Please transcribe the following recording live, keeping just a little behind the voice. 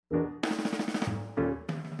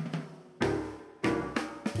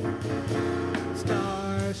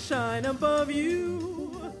lamp of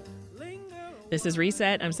you. This is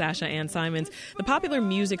Reset. I'm Sasha Ann Simons. The popular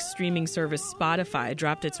music streaming service Spotify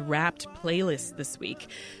dropped its Wrapped playlist this week.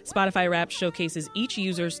 Spotify Wrapped showcases each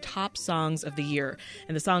user's top songs of the year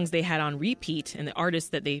and the songs they had on repeat and the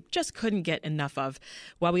artists that they just couldn't get enough of.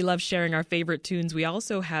 While we love sharing our favorite tunes, we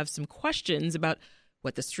also have some questions about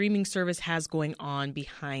what the streaming service has going on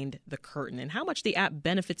behind the curtain and how much the app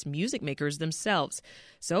benefits music makers themselves.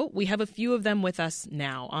 So we have a few of them with us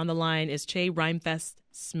now. On the line is Che Rhymefest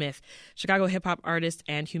Smith, Chicago hip-hop artist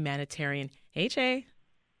and humanitarian. Hey, Che.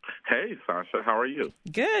 Hey, Sasha. How are you?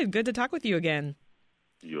 Good to talk with you again.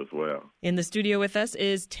 You as well. In the studio with us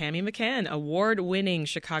is Tammy McCann, award-winning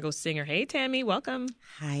Chicago singer. Hey, Tammy, welcome.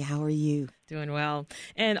 Hi, how are you? Doing well.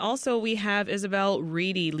 And also we have Isabel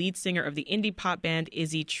Reedy, lead singer of the indie pop band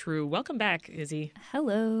Izzy True. Welcome back, Izzy.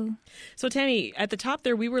 Hello. So, Tammy, at the top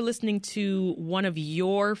there, we were listening to one of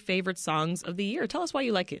your favorite songs of the year. Tell us why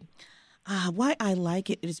you like it. Why I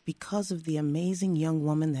like it is because of the amazing young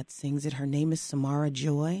woman that sings it. Her name is Samara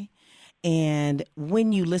Joy. And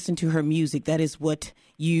when you listen to her music, that is what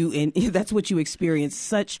that's what you experience.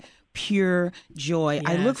 Such pure joy. Yes.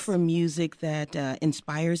 I look for music that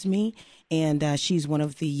inspires me. And she's one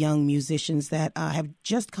of the young musicians that have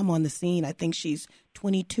just come on the scene. I think she's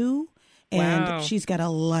 22. And Wow. she's got a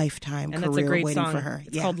lifetime And career that's a great waiting song. for her.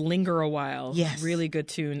 It's called Linger a While. Yes. Really good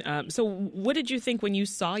tune. So what did you think when you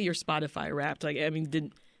saw your Spotify Wrapped?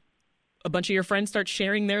 Did a bunch of your friends start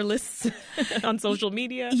sharing their lists on social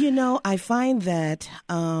media? You know, I find that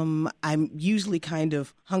I'm usually kind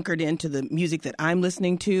of hunkered into the music that I'm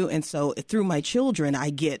listening to. And so through my children,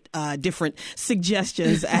 I get different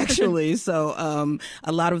suggestions, actually. So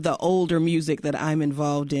a lot of the older music that I'm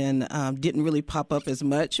involved in didn't really pop up as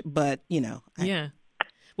much. But, you know. Yeah.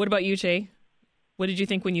 What about you, Che? What did you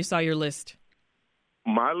think when you saw your list?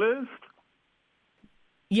 My list?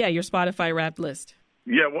 Yeah, your Spotify Wrapped list.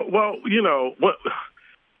 Yeah, well, you know,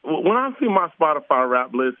 when I see my Spotify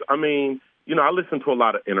rap list, I mean, you know, I listen to a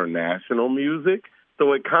lot of international music,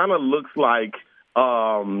 so it kind of looks like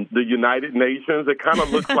the United Nations. It kind of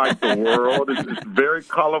looks like the world. It's very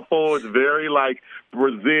colorful. It's very like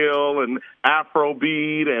Brazil and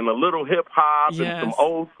Afrobeat and a little hip hop Yes. and some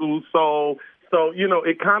old school soul. So, you know,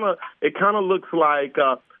 it kind of looks like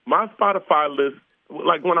my Spotify list.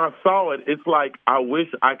 Like when I saw it, it's like I wish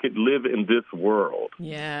I could live in this world.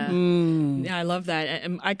 Yeah. Yeah, I love that.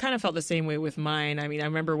 And I kind of felt the same way with mine. I mean, I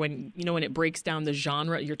remember when it breaks down the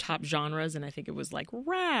genre, your top genres, and I think it was like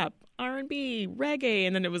rap, R&B, reggae,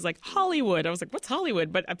 and then it was like Hollywood. I was like, what's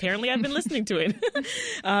Hollywood? But apparently I've been listening to it.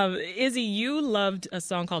 Izzy, you loved a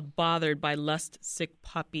song called Bothered by Lust Sick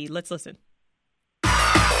Puppy. Let's listen.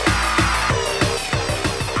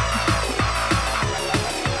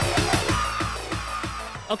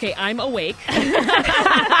 Okay, I'm awake.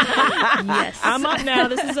 Yes. I'm up now.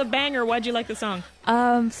 This is a banger. Why'd you like the song?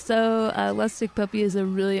 So Lustig Puppy is a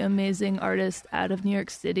really amazing artist out of New York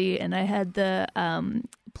City, and I had the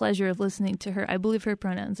pleasure of listening to her. I believe her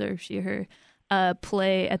pronouns are she, her,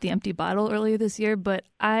 play at the Empty Bottle earlier this year, but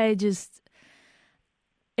it's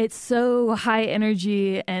so high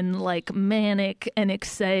energy and like manic and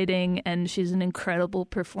exciting, and she's an incredible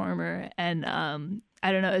performer, and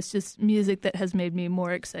I don't know, it's just music that has made me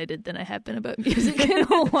more excited than I have been about music in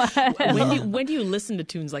a while. When do you listen to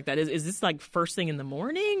tunes like that? Is this like first thing in the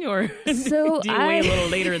morning, or So do you wait a little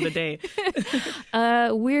later in the day?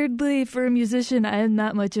 Weirdly, for a musician, I am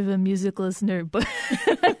not much of a music listener, but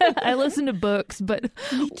I listen to books, but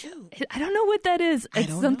Me too. I don't know what that is.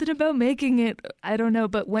 It's something about making it. I don't know,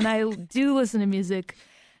 but when I do listen to music,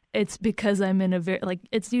 it's because I'm in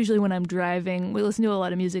it's usually when I'm driving. We listen to a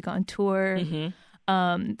lot of music on tour. Mm-hmm.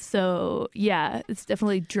 So yeah, it's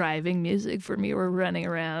definitely driving music for me, or running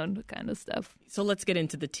around kind of stuff. So let's get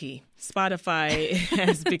into the tea. Spotify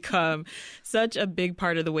has become such a big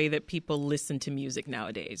part of the way that people listen to music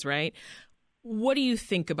nowadays, right? What do you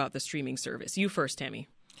think about the streaming service? You first, Tammy.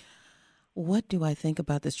 What do I think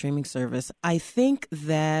about the streaming service? I think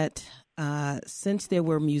that since there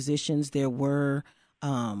were musicians, there were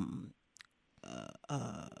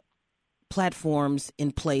platforms in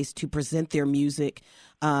place to present their music,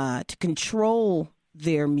 to control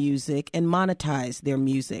their music and monetize their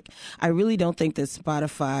music. I really don't think that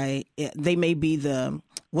Spotify, they may be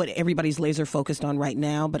what everybody's laser focused on right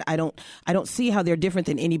now, but I don't see how they're different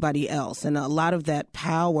than anybody else. And a lot of that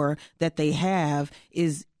power that they have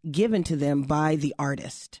is given to them by the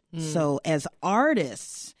artist. So as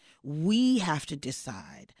artists, we have to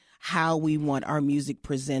decide how we want our music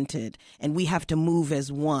presented, and we have to move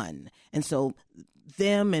as one. And so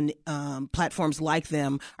them and platforms like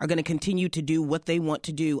them are going to continue to do what they want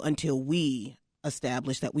to do until we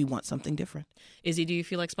established that we want something different. Izzy, do you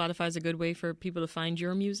feel like Spotify is a good way for people to find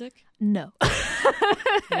your music? No.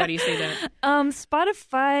 Why do you say that?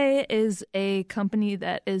 Spotify is a company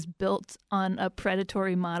that is built on a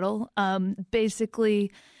predatory model.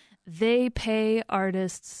 Basically, they pay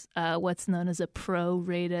artists what's known as a pro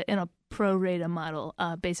rata model.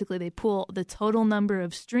 Basically, they pool the total number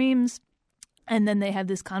of streams, and then they have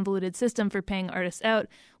this convoluted system for paying artists out,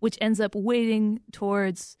 which ends up weighting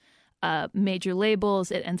towards major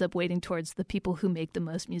labels. It ends up weighting towards the people who make the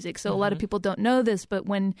most music. So a lot of people don't know this, but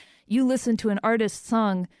when you listen to an artist's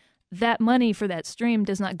song, that money for that stream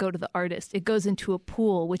does not go to the artist. It goes into a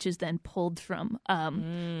pool, which is then pulled from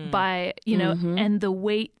by, and the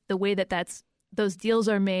way that those deals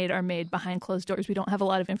are made behind closed doors. We don't have a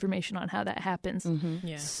lot of information on how that happens.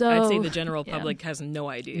 Yeah. So I'd say the general public has no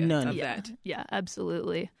idea of that. Yeah,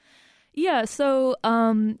 absolutely. Yeah, so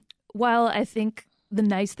while I think the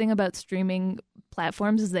nice thing about streaming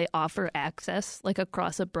platforms is they offer access like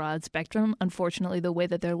across a broad spectrum, unfortunately, the way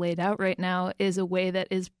that they're laid out right now is a way that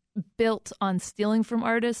is built on stealing from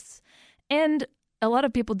artists. And a lot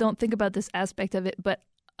of people don't think about this aspect of it, but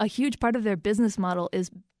a huge part of their business model is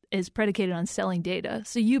predicated on selling data.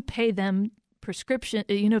 So you pay them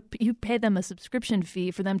you pay them a subscription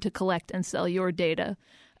fee for them to collect and sell your data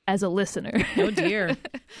as a listener. Oh dear.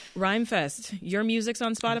 Rhymefest, your music's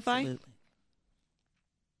on Spotify? Absolutely.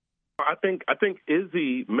 I think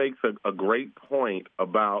Izzy makes a great point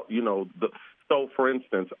about, so for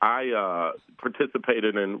instance, I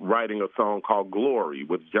participated in writing a song called Glory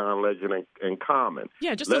with John Legend and Common.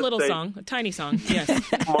 Yeah, just a little song, a tiny song, yes.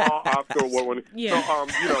 Small Oscar award-winning. Yeah.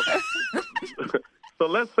 So, so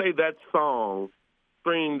let's say that song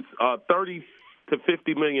streams 30 to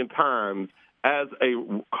 50 million times. As a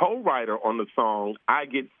co-writer on the song, I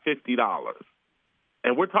get $50.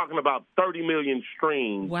 And we're talking about 30 million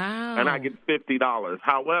streams. Wow. And I get $50.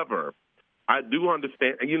 However, I do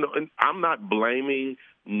understand, and I'm not blaming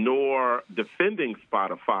nor defending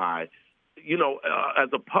Spotify. As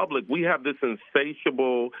a public, we have this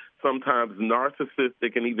insatiable, sometimes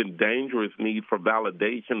narcissistic and even dangerous need for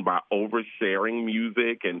validation by oversharing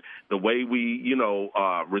music and the way we,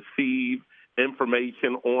 receive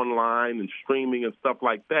information online and streaming and stuff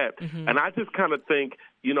like that. Mm-hmm. And I just kind of think,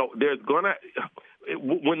 there's going to,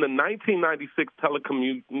 when the 1996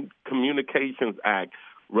 Telecommunications Act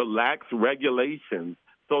relaxed regulations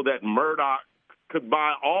so that Murdoch could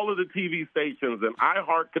buy all of the TV stations and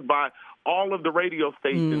iHeart could buy all of the radio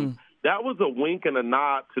stations, that was a wink and a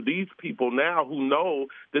nod to these people now who know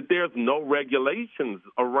that there's no regulations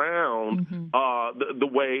around the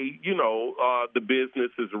way, the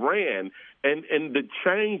business is ran. And the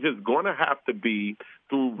change is going to have to be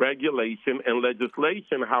through regulation and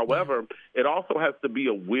legislation. However, it also has to be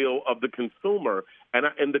a will of the consumer.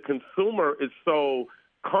 And the consumer is so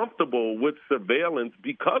comfortable with surveillance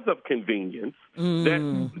because of convenience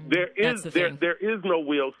that there is no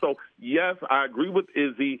will. So yes, I agree with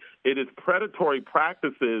Izzy. It is predatory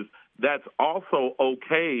practices that's also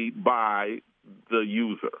okayed by the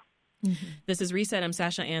user. Mm-hmm. This is Reset. I'm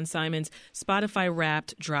Sasha Ann Simons. Spotify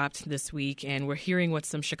Wrapped dropped this week, and we're hearing what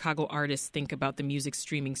some Chicago artists think about the music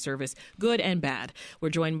streaming service, good and bad. We're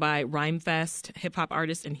joined by Rhymefest hip-hop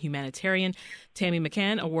artist and humanitarian Tammy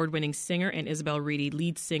McCann, award-winning singer, and Isabel Reedy,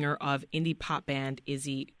 lead singer of indie pop band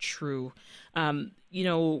Izzy True. One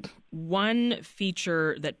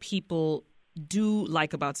feature that people do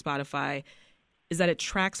like about Spotify is that it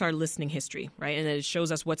tracks our listening history, right? And it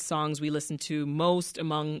shows us what songs we listen to most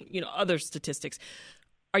among, other statistics.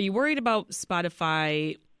 Are you worried about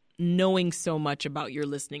Spotify knowing so much about your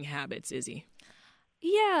listening habits, Izzy?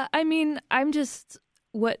 Yeah,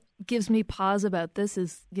 what gives me pause about this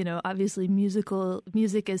is, obviously music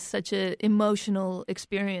is such an emotional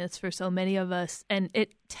experience for so many of us. And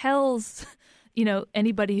it tells,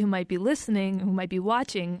 anybody who might be listening, who might be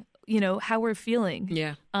watching, how we're feeling.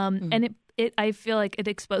 Yeah. And I feel like it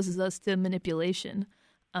exposes us to manipulation.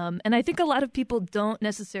 And I think a lot of people don't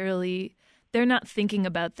necessarily, they're not thinking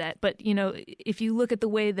about that. But, if you look at the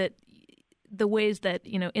ways that,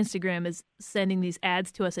 Instagram is sending these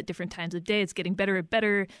ads to us at different times of day, it's getting better and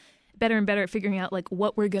better at figuring out like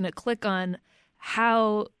what we're going to click on,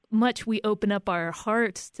 how much we open up our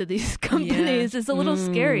hearts to these companies. It's a little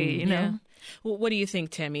scary, you know? Well, what do you think,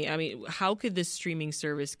 Tammy? I mean, how could this streaming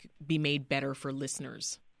service be made better for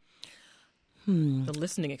listeners? The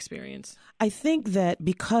listening experience. I think that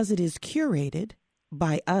because it is curated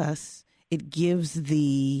by us, it gives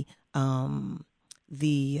the idea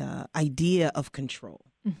of control.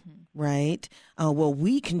 right? Well,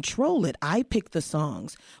 we control it. I pick the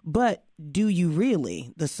songs, but do you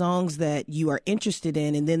really? The songs that you are interested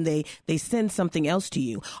in, and then they send something else to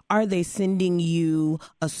you. Are they sending you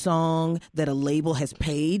a song that a label has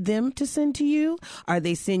paid them to send to you? Are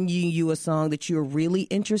they sending you a song that you're really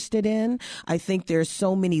interested in? I think there's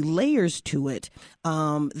so many layers to it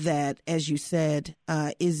that, as you said,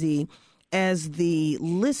 Izzy, as the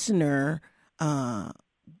listener,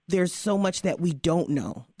 there's so much that we don't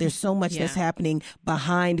know. There's so much that's happening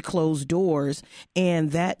behind closed doors,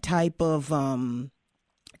 and that type of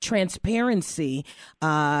transparency,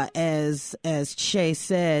 as Shay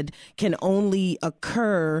said, can only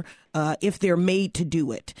occur if they're made to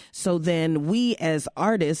do it. So then we as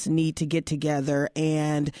artists need to get together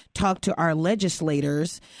and talk to our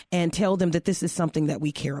legislators and tell them that this is something that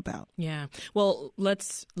we care about. Yeah. Well,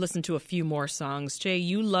 let's listen to a few more songs. Shay,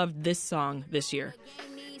 you loved this song this year.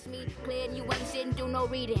 Me clear, you ain't sitting through no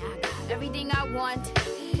reading. I got everything I want,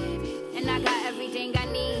 and I got everything I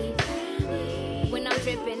need. When I'm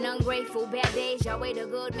tripping, ungrateful, bad days, y'all wait a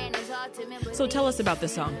good man, it's hard to remember. So tell us about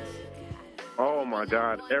this song. Oh, my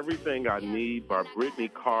God. Everything I Need by Brittany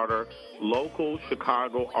Carter, local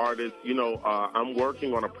Chicago artist. You know, I'm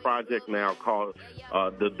working on a project now called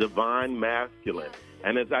The Divine Masculine.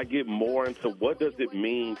 And as I get more into what does it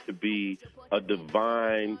mean to be a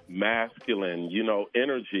divine masculine, you know,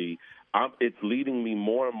 energy, it's leading me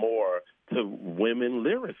more and more to women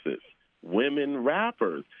lyricists, women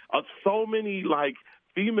rappers. So many, like,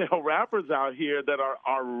 female rappers out here that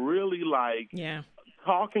are really, like,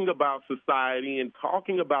 talking about society and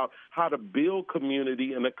talking about how to build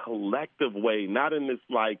community in a collective way, not in this,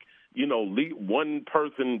 like, you know, one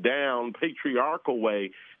person down patriarchal way.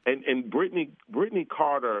 And Brittany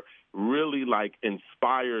Carter really, like,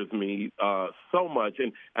 inspires me so much.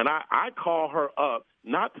 And I call her up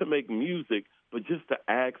not to make music, but just to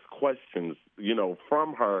ask questions, you know,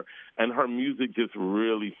 from her. And her music just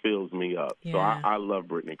really fills me up. Yeah. So I love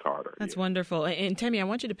Brittany Carter. That's wonderful. And Tammy, I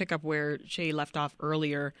want you to pick up where Shay left off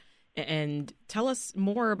earlier and tell us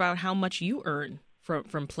more about how much you earn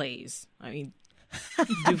from plays. I mean,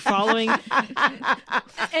 do following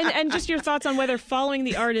and just your thoughts on whether following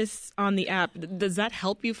the artists on the app, does that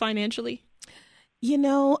help you financially? You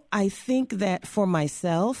know, I think that for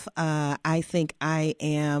myself, I think I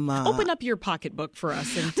am... Open up your pocketbook for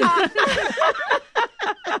us. And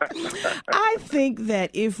I think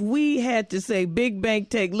that if we had to say big bank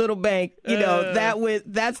take little bank, you know,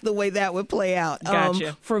 that's the way that would play out.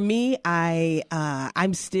 Gotcha. For me,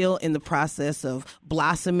 I'm still in the process of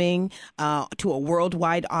blossoming to a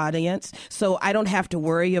worldwide audience, so I don't have to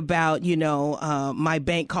worry about, you know, my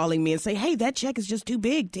bank calling me and say, "Hey, that check is just too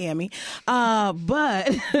big, Tammy." But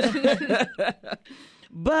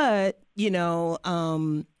you know,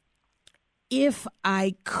 if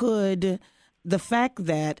I could. The fact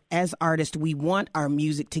that as artists, we want our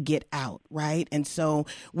music to get out, right? And so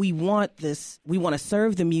we want to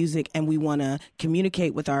serve the music and we want to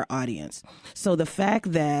communicate with our audience. So the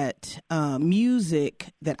fact that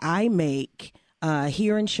music that I make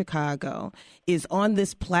here in Chicago is on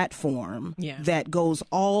this platform that goes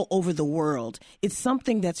all over the world, it's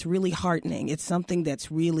something that's really heartening. It's something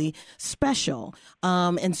that's really special.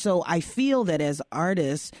 And so I feel that as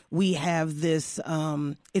artists, we have this,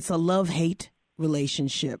 it's a love-hate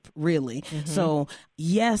relationship, really. Mm-hmm. So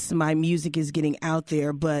yes, my music is getting out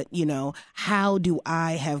there, but you know, how do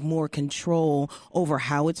I have more control over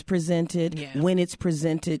how it's presented, when it's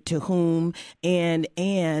presented, to whom, and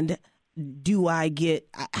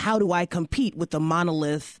how do I compete with the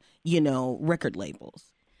monolith, you know, record labels?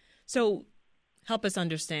 So help us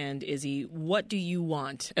understand, Izzy, what do you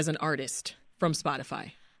want as an artist from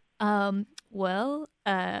Spotify?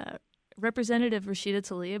 Representative Rashida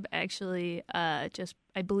Tlaib actually just,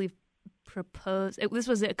 I believe, this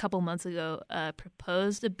was a couple months ago,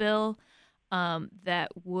 proposed a bill that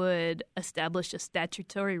would establish a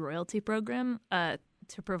statutory royalty program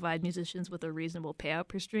to provide musicians with a reasonable payout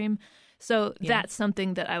per stream. So that's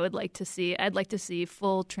something that I would like to see. I'd like to see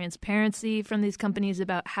full transparency from these companies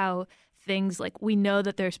about how things like, we know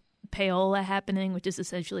that there's payola happening, which is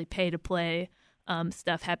essentially pay to play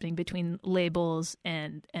stuff happening between labels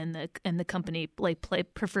and the company, like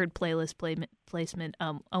preferred playlist placement.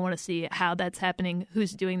 I want to see how that's happening,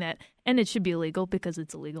 who's doing that, and it should be illegal because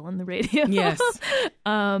it's illegal on the radio. Yes.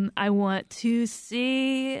 I want to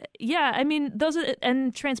see,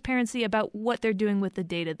 and transparency about what they're doing with the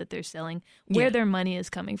data that they're selling, where their money is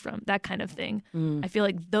coming from, that kind of thing. I feel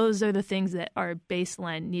like those are the things that are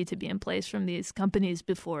baseline, need to be in place from these companies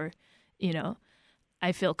before, you know,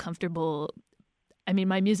 I feel comfortable I mean,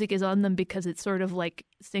 my music is on them because it's sort of like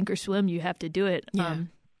sink or swim. You have to do it. Yeah.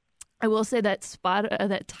 I will say that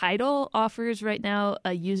that Tidal offers right now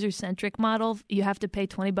a user-centric model. You have to pay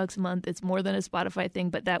 $20 a month. It's more than a Spotify thing,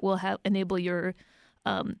 but that will enable your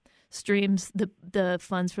streams, the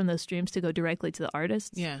funds from those streams, to go directly to the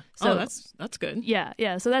artists. Yeah. So that's good.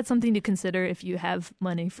 Yeah. So that's something to consider if you have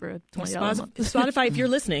money for a $20 a month. Spotify, if you're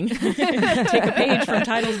listening, take a page from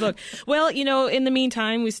Tidal's book. Well, in the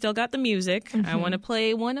meantime, we still got the music. Mm-hmm. I want to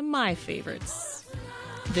play one of my favorites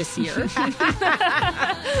this year.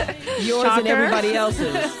 Yours Shocker. And everybody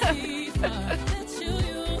else's.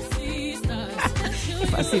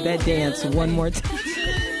 If I see that dance one more time.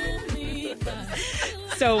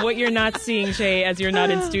 So what you're not seeing, Shay, as you're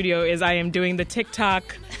not in studio, is I am doing the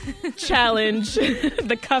TikTok challenge,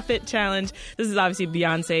 the Cuff It challenge. This is obviously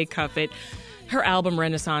Beyonce Cuff It. Her album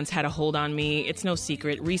Renaissance had a hold on me. It's no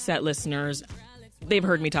secret. Reset listeners, they've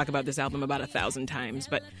heard me talk about this album about 1,000 times,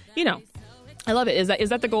 but I love it. Is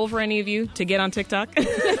that the goal for any of you, to get on TikTok to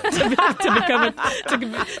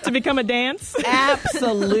become a dance?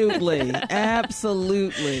 Absolutely.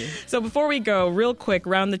 So before we go, real quick,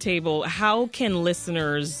 round the table, how can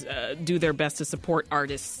listeners do their best to support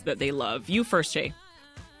artists that they love? You first, Shay.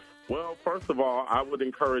 Well, first of all, I would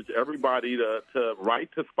encourage everybody to write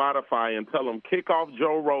to Spotify and tell them, kick off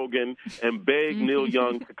Joe Rogan and beg Neil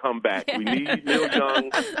Young to come back. We need Neil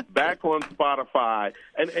Young back on Spotify.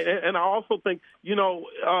 And I also think,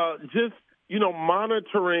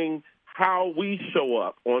 monitoring how we show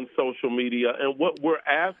up on social media and what we're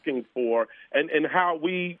asking for and how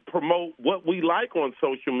we promote what we like on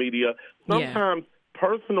social media. Sometimes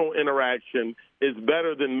personal interaction is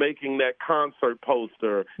better than making that concert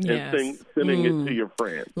poster and sending it to your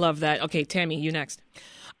friends. Love that. Okay, Tammy, you next.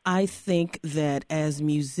 I think that as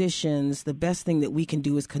musicians, the best thing that we can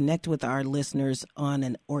do is connect with our listeners on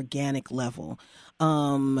an organic level.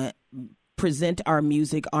 Present our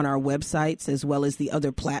music on our websites as well as the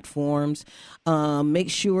other platforms. Make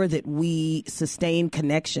sure that we sustain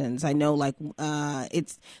connections. I know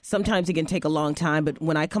sometimes it can take a long time, but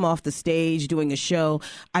when I come off the stage doing a show,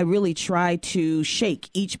 I really try to shake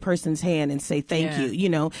each person's hand and say thank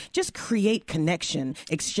you. Just create connection,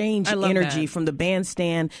 exchange energy from the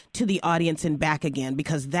bandstand to the audience and back again,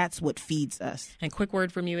 because that's what feeds us. And quick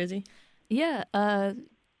word from you, Izzy? Yeah,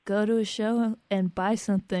 go to a show and buy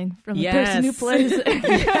something from the person who plays it.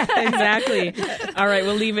 Exactly. All right,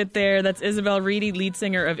 we'll leave it there. That's Isabel Reedy, lead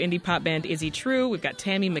singer of indie pop band Izzy True. We've got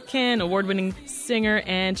Tammy McKinn, award-winning singer,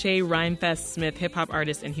 and Shay Rhymefest-Smith, hip-hop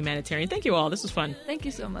artist and humanitarian. Thank you all. This was fun. Thank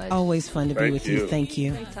you so much. Always fun to be with you. Thank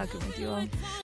you. Great talking with you all.